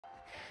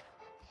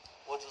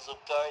What is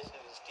up, guys? It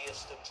is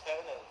DSM10,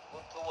 and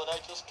look at what I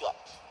just got.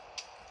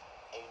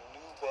 A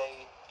new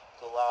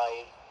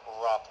Beyblade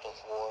Raptor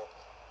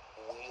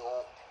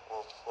wheel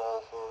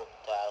revolver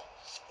that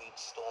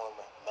Speedstorm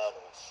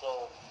metal.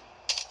 So,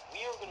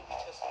 we are going to be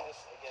testing this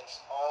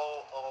against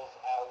all of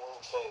our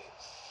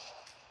bays.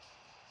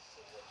 So,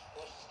 let's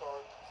first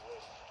start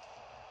with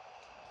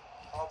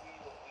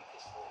probably the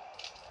weakest one,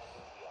 a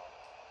Nubian.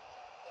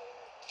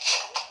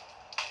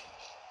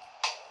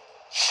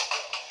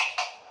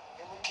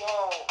 Here we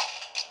go.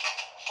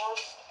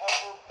 First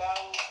ever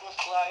Battle with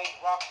Glide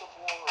Raptor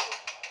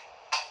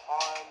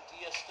on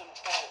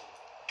DSM10.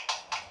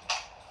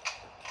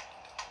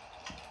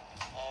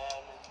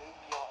 And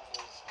Nubian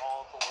is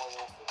all the way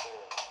over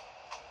there.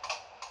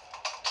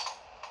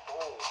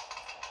 Oh.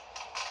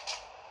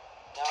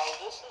 Now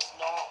this is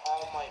not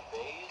all my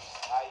bays.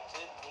 I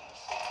did leave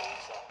some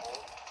bays at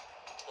home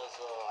because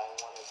I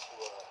wanted to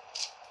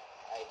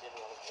I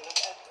didn't want to get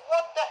them. And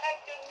what the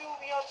heck did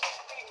Nubian just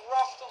beat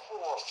Raptor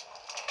for?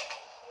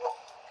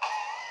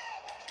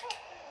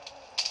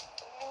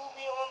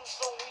 Nubian's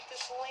the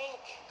weakest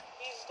link.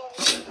 He's the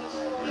weakest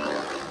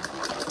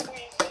link.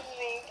 Weakest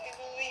link.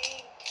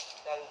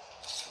 That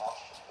is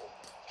possible.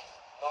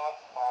 Not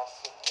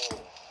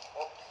possible.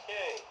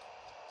 Okay.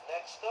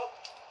 Next up,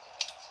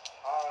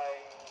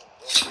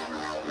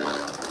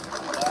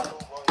 Battle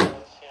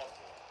Royale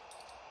Champion.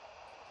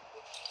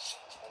 Which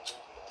a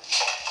Nubian.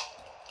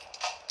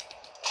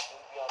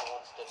 Nubian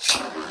wants to.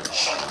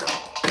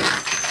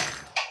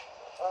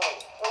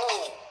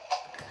 Oh.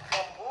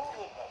 I'm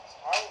moving the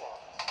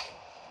Tyrant.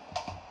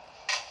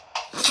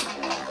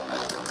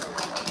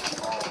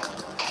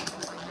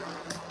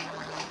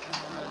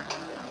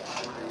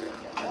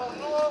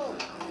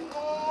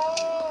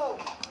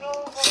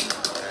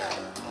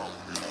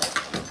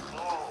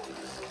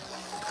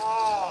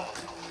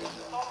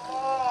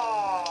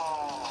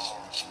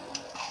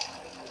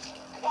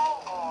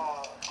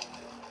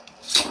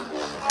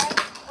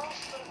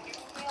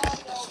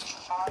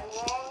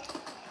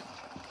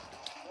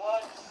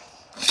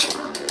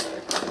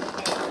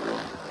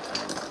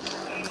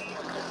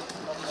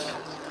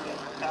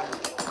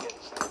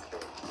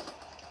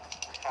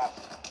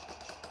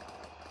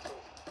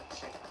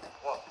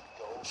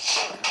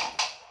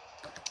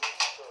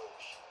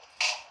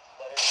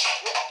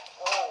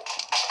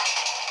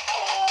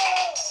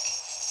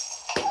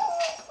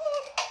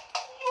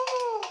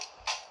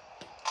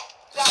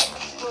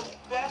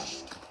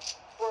 Best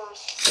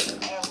first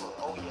ever.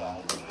 Oh yeah,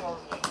 we are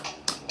in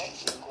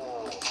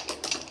Mexico.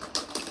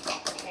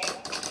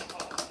 Cancun,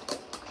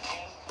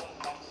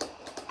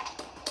 Mexico.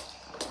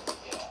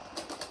 Yeah.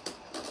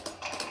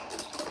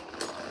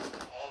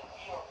 And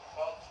we are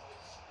about to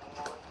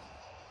explore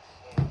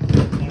in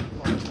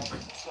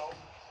Mexico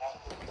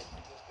after we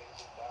see this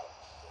basic battle.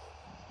 So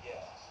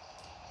yeah.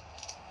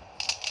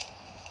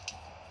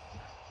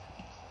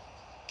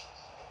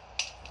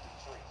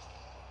 3.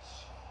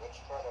 Let's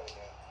try that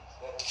again.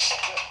 That is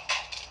good.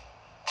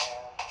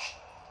 And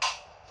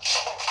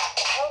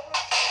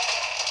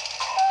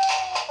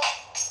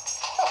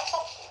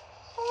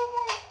oh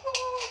my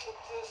god, look at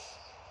this.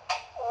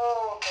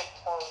 Oh, the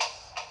purse.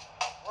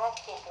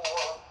 Raptor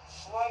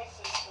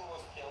slices through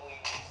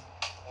Achilles,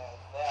 and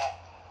that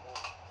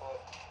will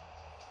put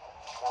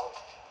mark.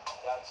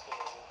 That's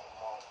gonna leave a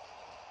mark.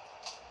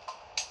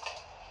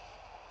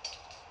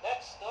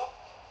 Next up,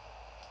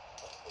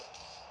 let's do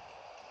this.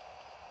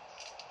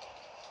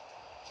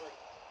 3,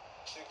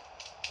 2,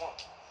 1.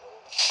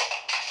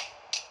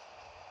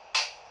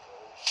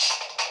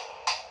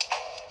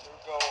 Here we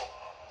go.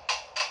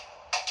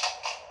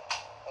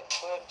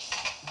 Eclipse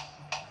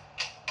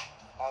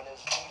on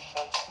his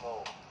defense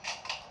mode.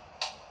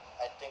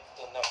 I think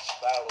the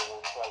next battle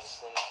will try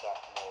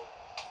slingshot mode.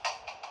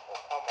 Oh,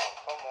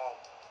 come on.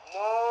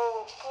 No,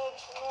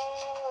 Eclipse, no!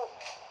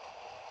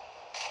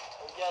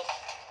 Oh, yes.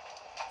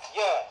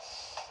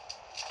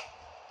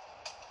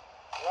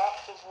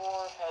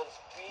 Raptor has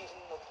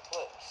beaten the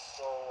Eclipse,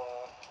 so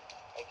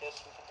I guess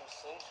we can do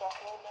slingshot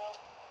mode now.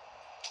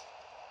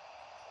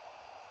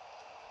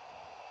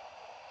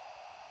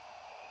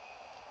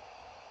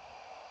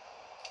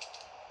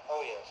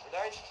 Oh yeah, for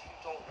those of you who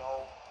don't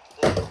know,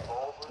 this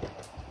revolver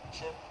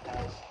tip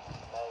has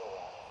metal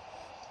on it,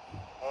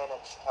 and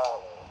it's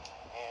taller,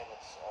 and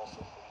it's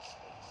also pretty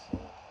smooth.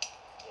 So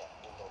yeah,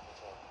 we'll go with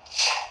him.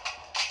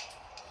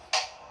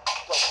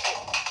 Go.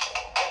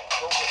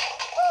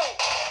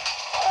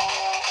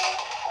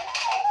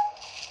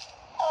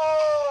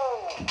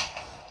 Oh!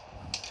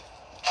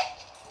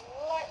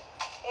 What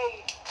a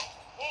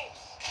hit!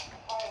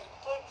 I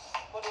clicked,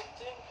 but it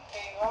didn't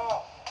pay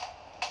off.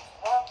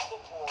 Raptor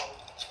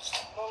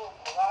little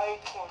glide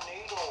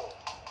tornado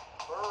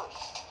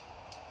burst.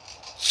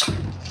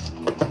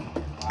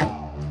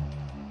 Wow.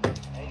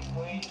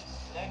 Anyways,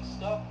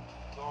 next up,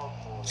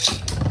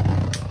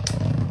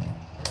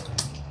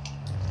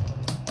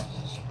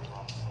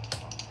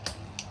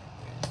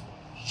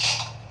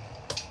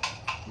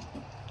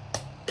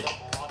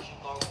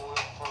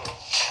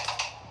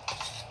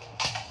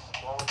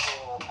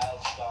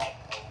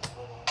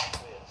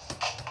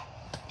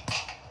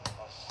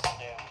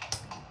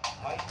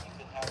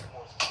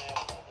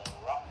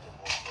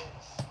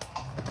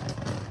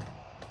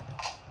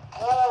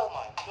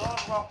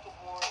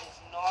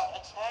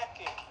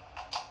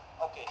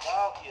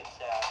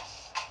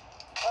 stats.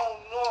 Oh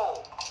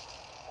no!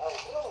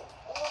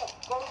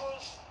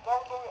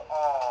 Gargoyles,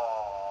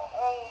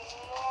 oh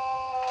no!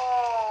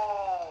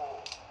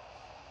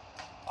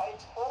 I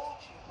told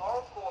you,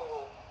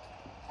 Gargoyle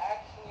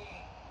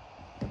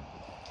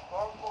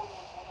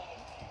is one of the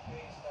few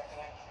bays that can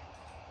actually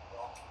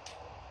rock the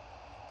board.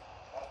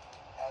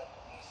 At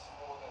least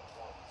more than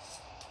once.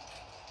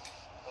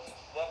 But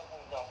it's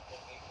definitely not going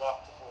to be rock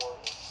the board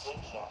in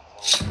slingshot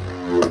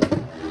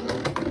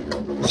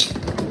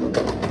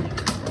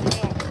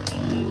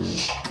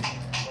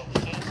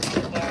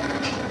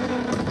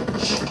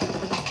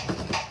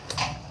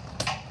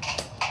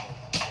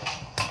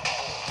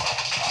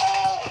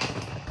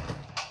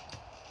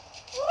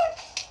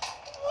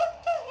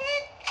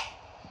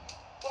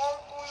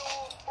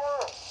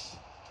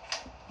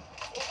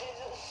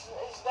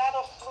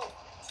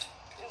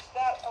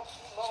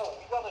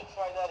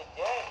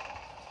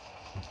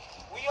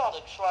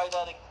try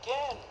that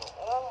again.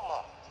 Oh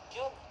my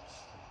goodness.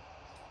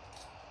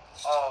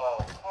 Oh,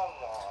 come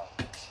on.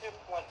 Tip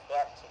went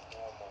back to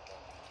normal.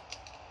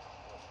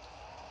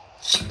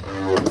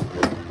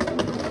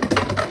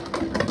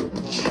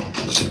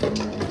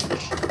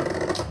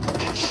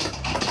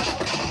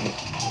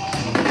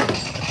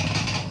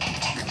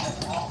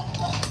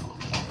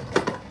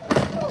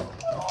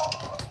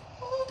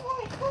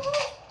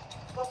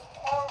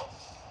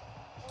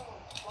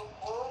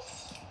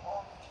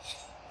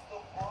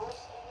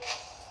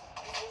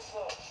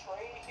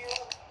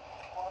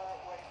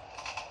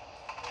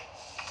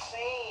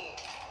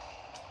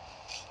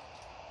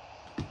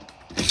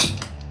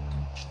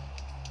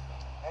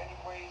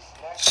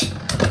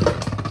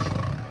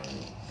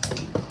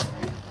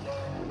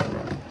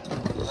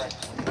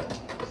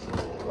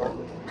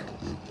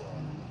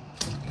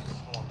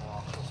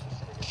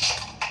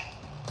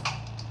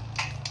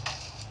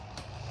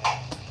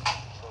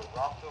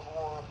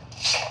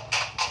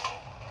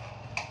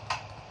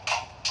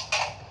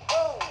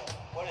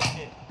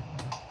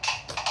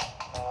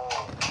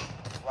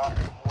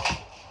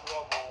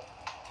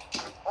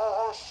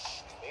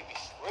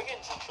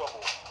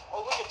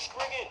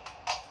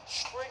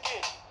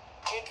 Spriggan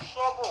in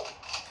trouble.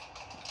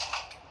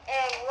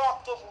 And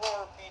Rock the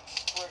War beats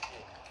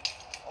Spriggan.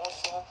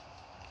 Also,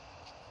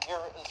 here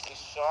is a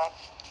shot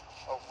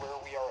of where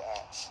we are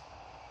at.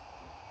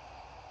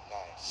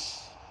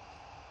 Nice.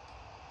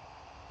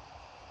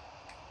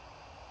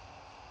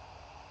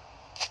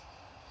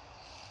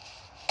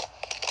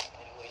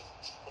 Anyways,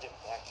 let's put it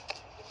back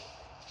into the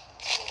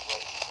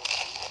right.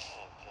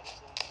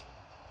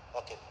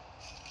 Okay.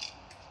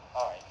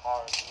 Alright,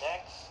 our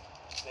next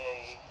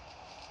bay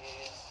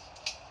is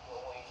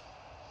going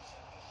to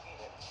be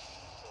Phoenix.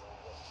 So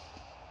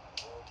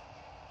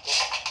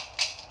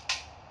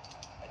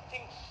I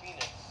think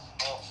Phoenix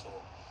also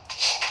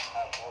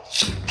have more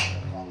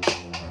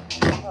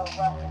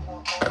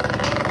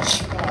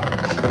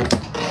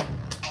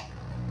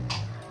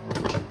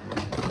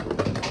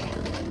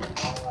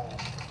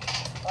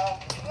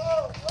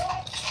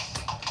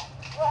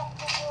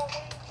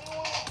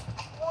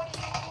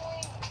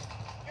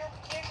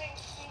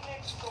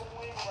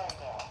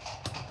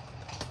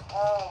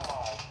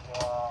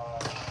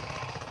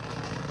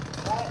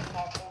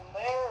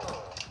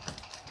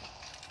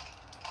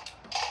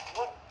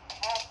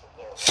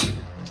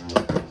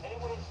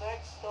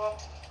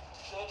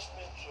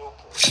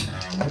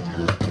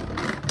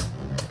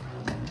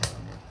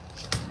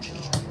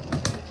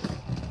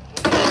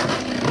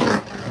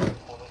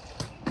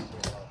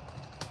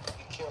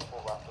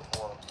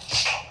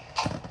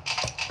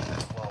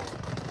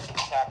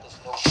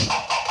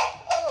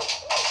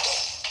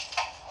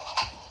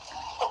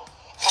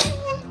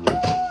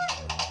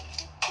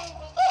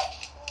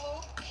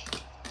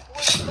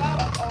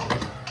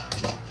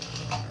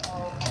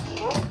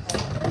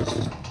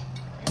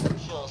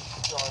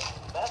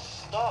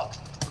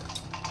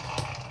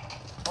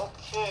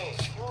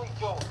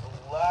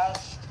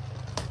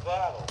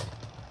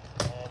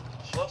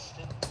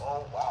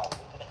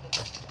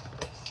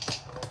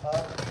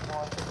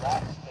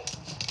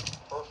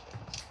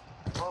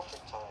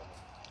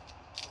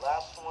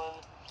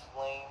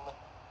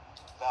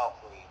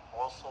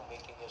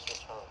making his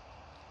return.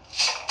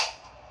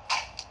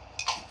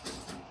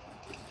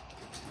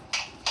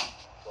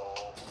 So,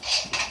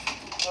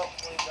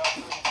 hopefully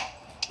Valkyrie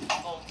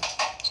will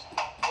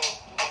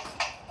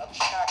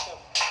attack him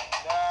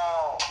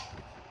now.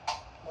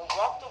 Well,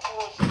 Rock the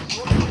Force is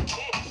really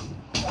hit.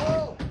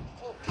 Oh,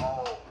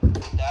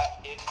 that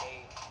hit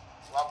made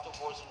Rock the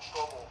Force in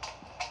trouble.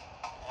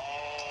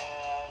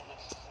 And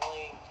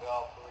Flame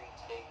Valkyrie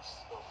takes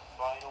the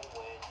final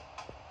win,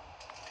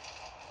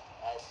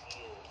 as he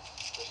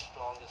is the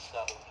strongest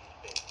out of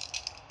these bays.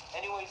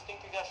 Anyways,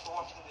 thank you guys for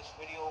watching this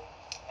video,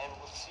 and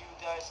we'll see you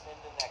guys in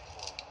the next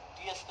one.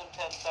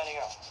 DSM10 signing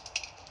out.